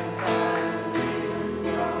 And find reasons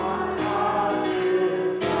for my heart to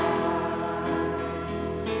find.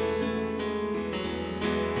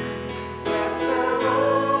 Bless the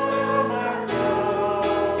Lord, oh my soul,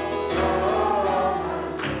 oh my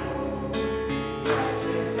soul.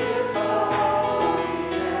 Worship his holy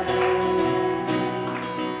name.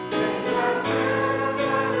 Sing like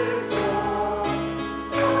never before.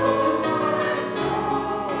 Oh my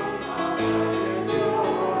soul, I'll worship your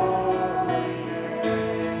holy name.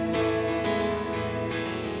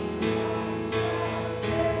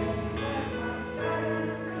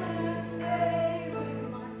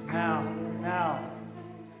 Now,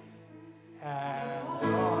 and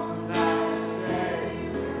on that day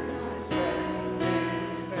when my strength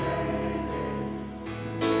is fading,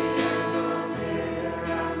 the end was near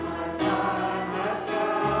and my time has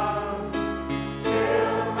come.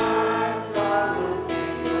 Still my soul will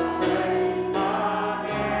sing your praise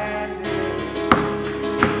unending.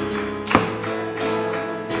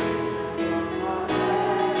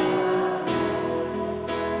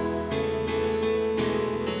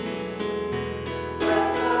 Bless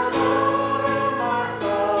the Lord, oh my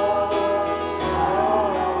soul,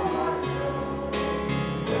 oh my soul,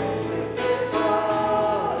 worship his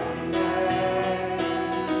holy name.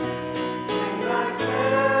 Sing like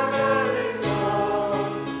never before,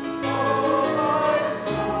 oh my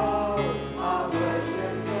soul, I'll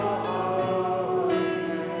worship your holy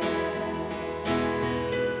name.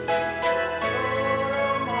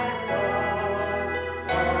 Oh my soul,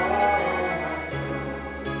 oh my soul,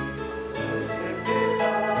 worship his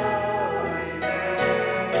holy name.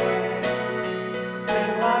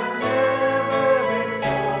 Sing like never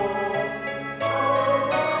before. Oh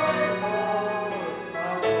my soul,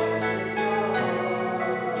 I'll worship your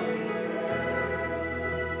holy name.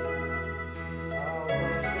 I'll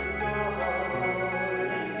worship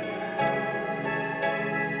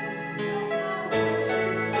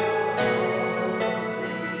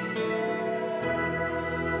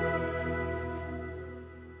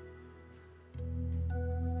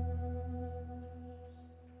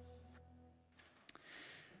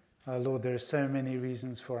Lord, there are so many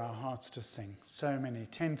reasons for our hearts to sing. So many.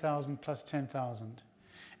 10,000 plus 10,000.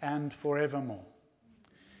 And forevermore.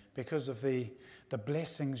 Because of the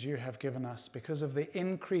blessings you have given us. Because of the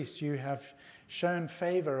increase you have shown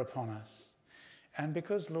favor upon us. And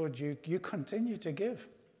because, Lord, you continue to give.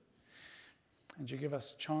 And you give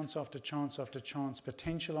us chance after chance after chance.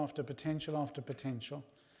 Potential after potential after potential.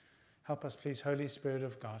 Help us, please, Holy Spirit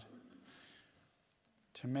of God,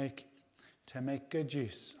 to make good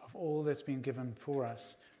use of all that's been given for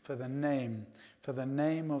us, for the name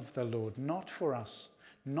of the Lord, not for us,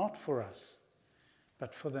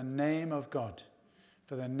 but for the name of God,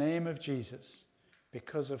 for the name of Jesus,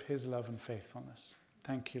 because of his love and faithfulness.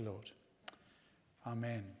 Thank you, Lord.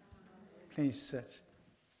 Amen. Please sit.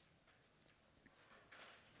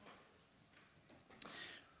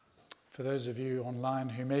 For those of you online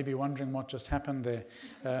who may be wondering what just happened there,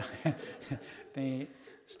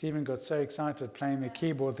 Stephen got so excited playing the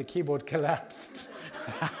keyboard collapsed.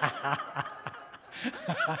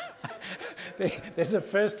 There's a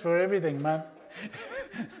first for everything, man.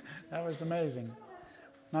 That was amazing.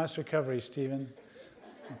 Nice recovery, Stephen.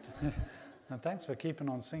 And thanks for keeping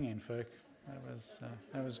on singing, folk.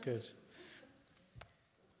 That was good.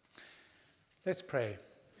 Let's pray.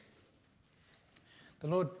 The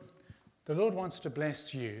Lord wants to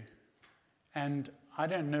bless you, and I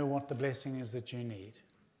don't know what the blessing is that you need,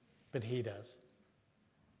 but He does.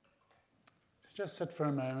 So just sit for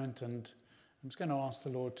a moment, and I'm just going to ask the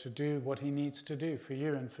Lord to do what He needs to do for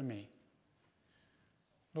you and for me.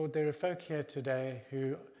 Lord, there are folk here today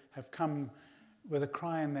who have come with a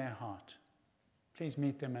cry in their heart. Please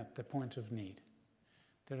meet them at the point of need.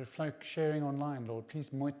 There are folk sharing online, Lord.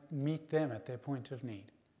 Please meet them at their point of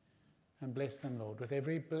need. And bless them, Lord, with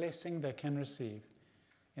every blessing they can receive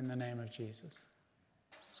in the name of Jesus.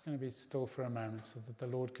 Just going to be still for a moment so that the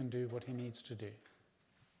Lord can do what He needs to do.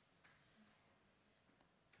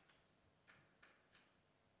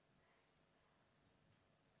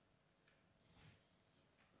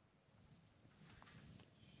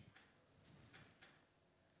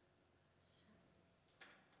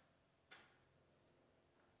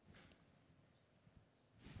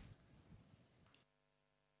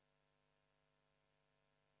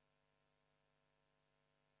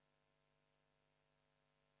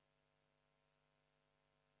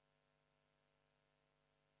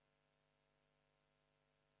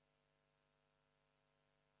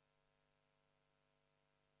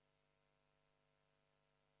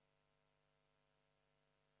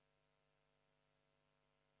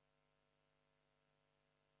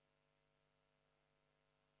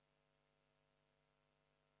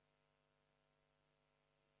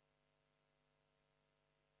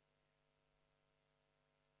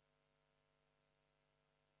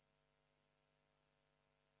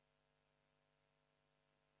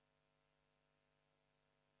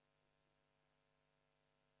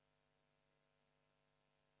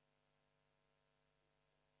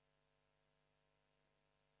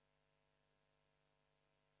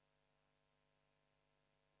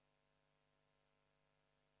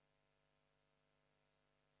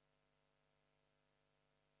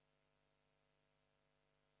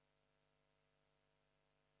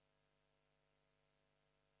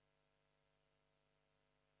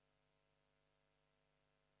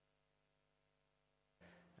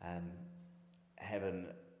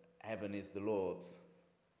 Heaven is the Lord's,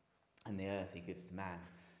 and the earth He gives to man.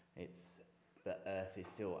 But earth is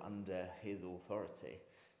still under His authority,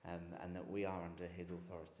 and that we are under His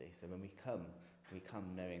authority. So when we come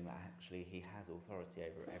knowing that actually He has authority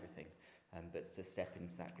over everything, but to step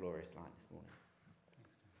into that glorious light this morning.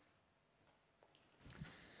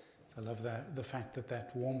 So I love the fact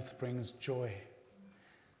that warmth brings joy.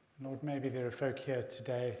 Lord, maybe there are folk here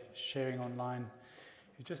today sharing online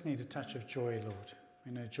who just need a touch of joy, Lord.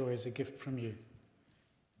 We know joy is a gift from you.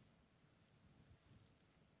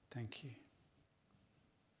 Thank you.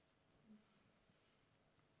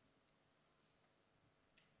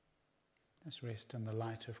 Let's rest in the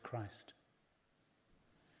light of Christ.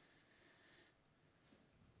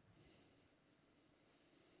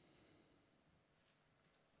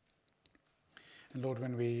 And Lord,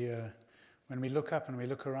 when we look up and we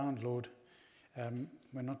look around, Lord,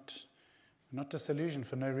 we're not disillusioned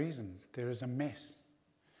for no reason. There is a mess.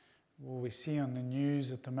 What we see on the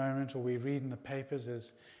news at the moment, or we read in the papers,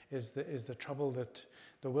 is the trouble that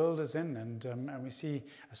the world is in, and we see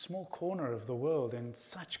a small corner of the world in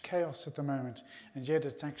such chaos at the moment, and yet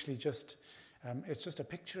it's actually just a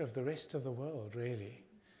picture of the rest of the world, really.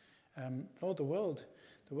 Lord, the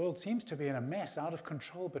world seems to be in a mess, out of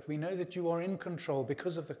control, but we know that you are in control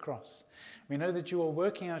because of the cross. We know that you are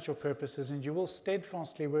working out your purposes, and you will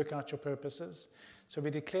steadfastly work out your purposes. So we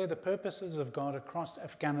declare the purposes of God across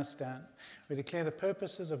Afghanistan. We declare the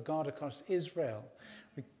purposes of God across Israel.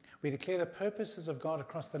 We declare the purposes of God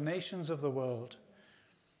across the nations of the world.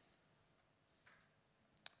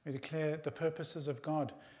 We declare the purposes of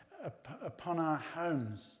God upon our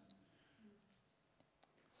homes,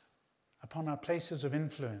 upon our places of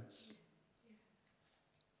influence.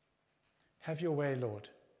 Have your way, Lord.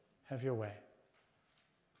 Have your way.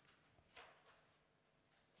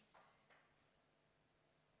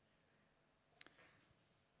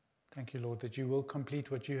 Thank you, Lord, that you will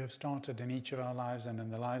complete what you have started in each of our lives and in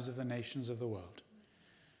the lives of the nations of the world.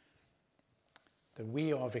 That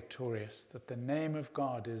we are victorious, that the name of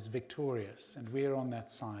God is victorious, and we are on that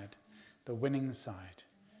side, the winning side.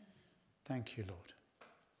 Thank you, Lord.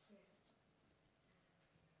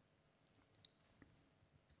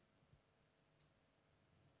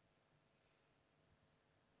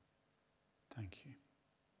 Thank you.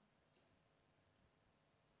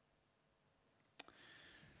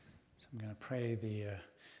 So I'm going to pray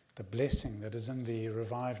the blessing that is in the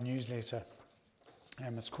Revive newsletter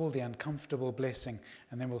It's called The Uncomfortable Blessing,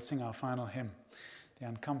 and then we'll sing our final hymn, The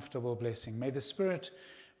Uncomfortable Blessing. May the Spirit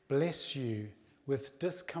bless you with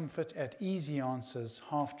discomfort at easy answers,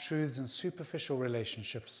 half-truths and superficial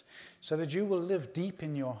relationships, so that you will live deep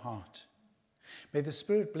in your heart. May the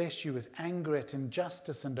Spirit bless you with anger at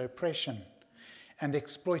injustice and oppression and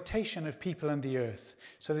exploitation of people and the earth,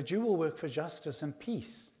 so that you will work for justice and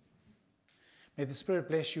peace. May the Spirit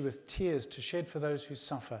bless you with tears to shed for those who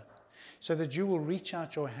suffer, so that you will reach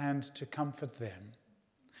out your hand to comfort them.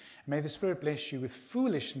 May the Spirit bless you with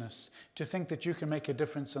foolishness to think that you can make a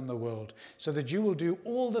difference in the world, so that you will do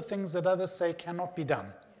all the things that others say cannot be done.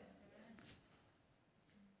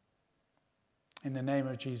 In the name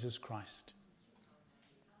of Jesus Christ.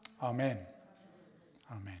 Amen.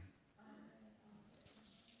 Amen.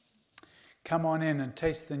 Come on in and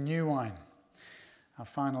taste the new wine. Our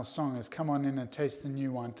final song is Come On In and Taste the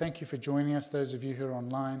New Wine. Thank you for joining us, those of you who are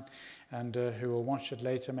online and who will watch it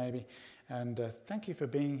later maybe. And thank you for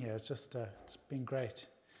being here. It's been great.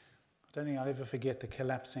 I don't think I'll ever forget the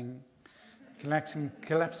collapsing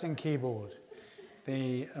keyboard.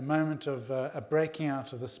 A moment of a breaking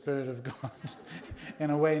out of the Spirit of God in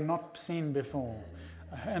a way not seen before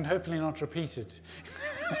and hopefully not repeated.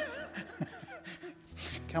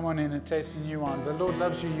 Come on in and taste the new wine. The Lord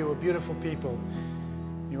loves you. You are beautiful people.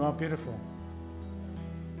 You are beautiful.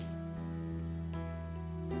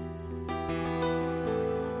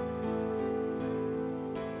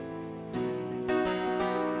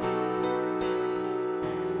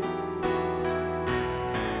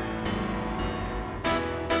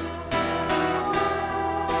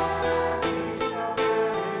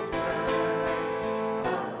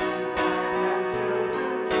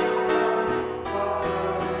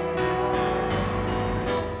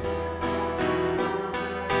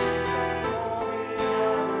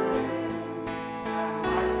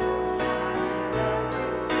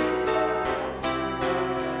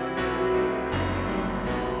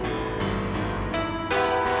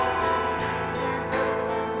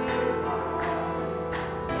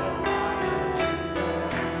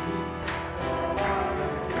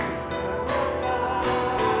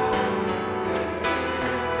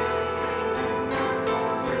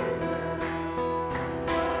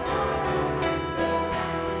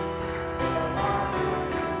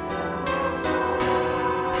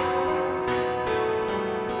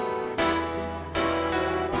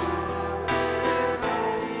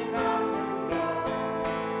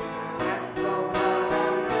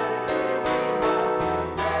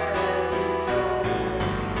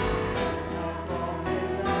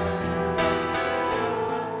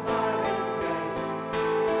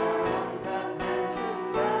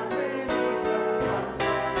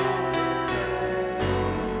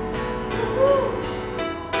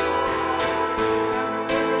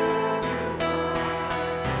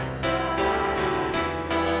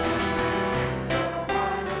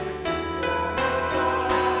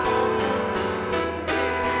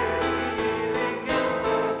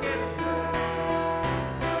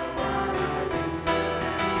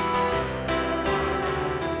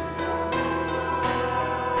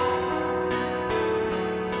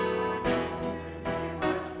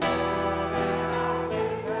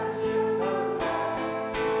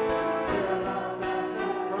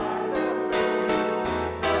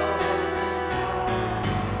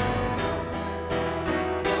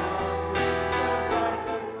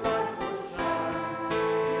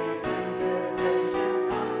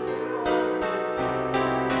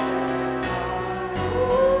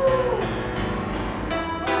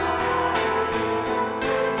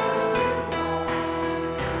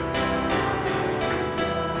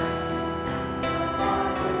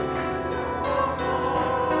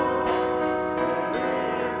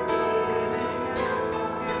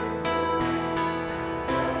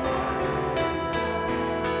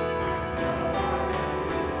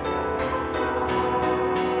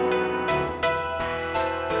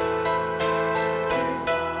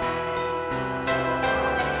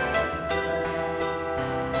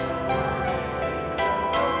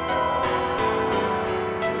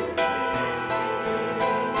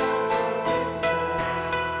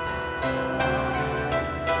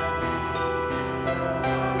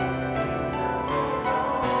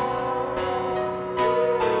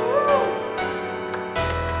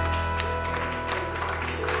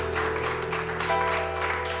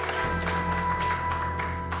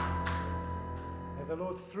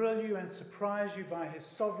 And surprise you by his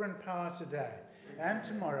sovereign power today and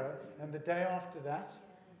tomorrow and the day after that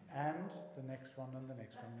and the next one and the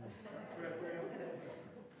next one.